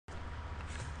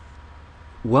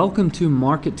Welcome to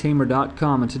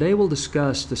MarketTamer.com, and today we'll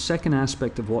discuss the second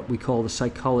aspect of what we call the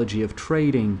psychology of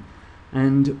trading,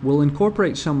 and we'll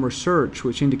incorporate some research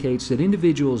which indicates that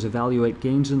individuals evaluate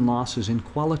gains and losses in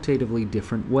qualitatively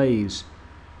different ways.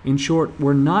 In short,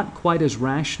 we're not quite as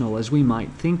rational as we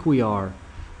might think we are.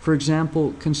 For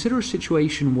example, consider a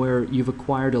situation where you've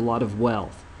acquired a lot of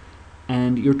wealth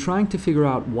and you're trying to figure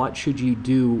out what should you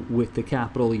do with the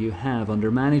capital you have under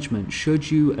management.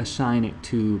 Should you assign it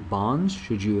to bonds?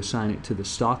 Should you assign it to the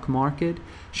stock market?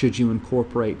 Should you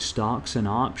incorporate stocks and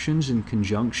options in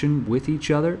conjunction with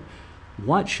each other?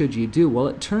 What should you do? Well,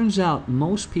 it turns out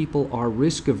most people are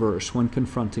risk averse when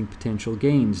confronting potential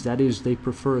gains. That is, they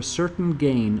prefer a certain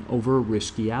gain over a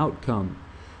risky outcome.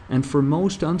 And for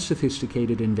most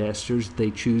unsophisticated investors,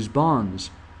 they choose bonds.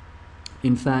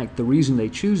 In fact, the reason they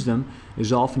choose them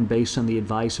is often based on the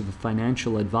advice of a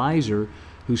financial advisor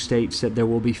who states that there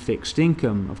will be fixed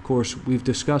income. Of course, we've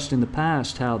discussed in the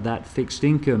past how that fixed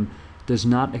income does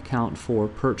not account for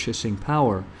purchasing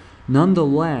power.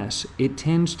 Nonetheless, it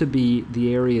tends to be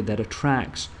the area that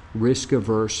attracts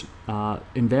risk-averse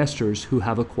investors who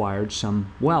have acquired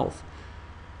some wealth.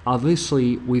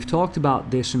 Obviously, we've talked about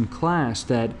this in class,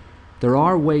 that there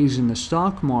are ways in the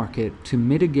stock market to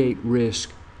mitigate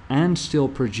risk and still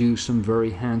produce some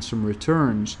very handsome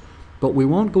returns. But we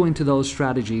won't go into those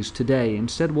strategies today.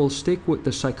 Instead, we'll stick with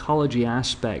the psychology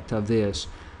aspect of this.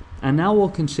 And now we'll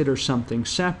consider something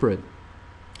separate.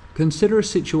 Consider a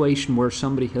situation where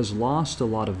somebody has lost a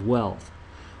lot of wealth.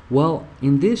 Well,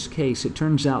 in this case, it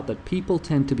turns out that people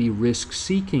tend to be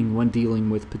risk-seeking when dealing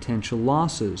with potential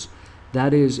losses.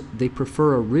 That is, they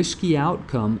prefer a risky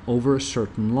outcome over a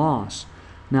certain loss.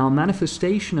 Now, a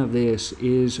manifestation of this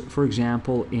is, for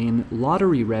example, in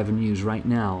lottery revenues right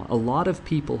now. A lot of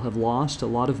people have lost a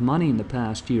lot of money in the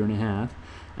past year and a half,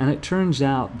 and it turns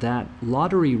out that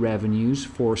lottery revenues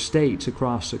for states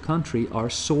across the country are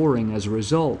soaring as a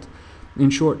result. In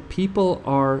short, people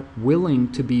are willing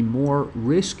to be more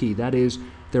risky. That is,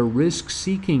 they're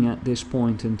risk-seeking at this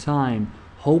point in time,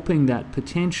 hoping that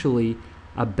potentially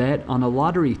a bet on a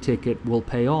lottery ticket will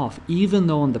pay off, even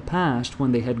though in the past,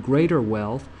 when they had greater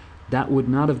wealth, that would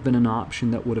not have been an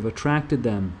option that would have attracted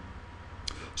them.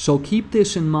 So keep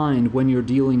this in mind when you're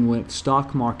dealing with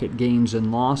stock market gains and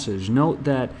losses. Note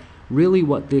that really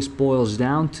what this boils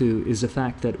down to is the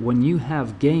fact that when you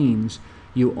have gains,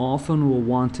 you often will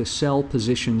want to sell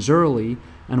positions early,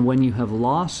 and when you have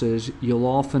losses, you'll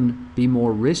often be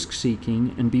more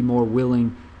risk-seeking and be more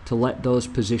willing to let those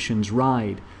positions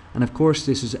ride. And of course,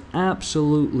 this is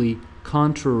absolutely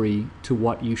contrary to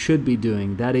what you should be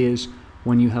doing. That is,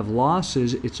 when you have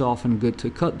losses, it's often good to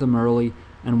cut them early,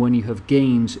 and when you have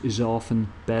gains, it's often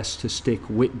best to stick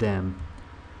with them.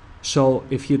 So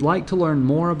if you'd like to learn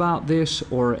more about this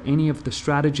or any of the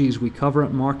strategies we cover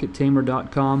at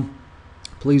MarketTamer.com,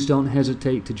 please don't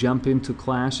hesitate to jump into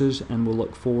classes, and we'll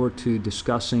look forward to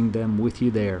discussing them with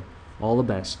you there. All the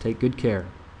best. Take good care.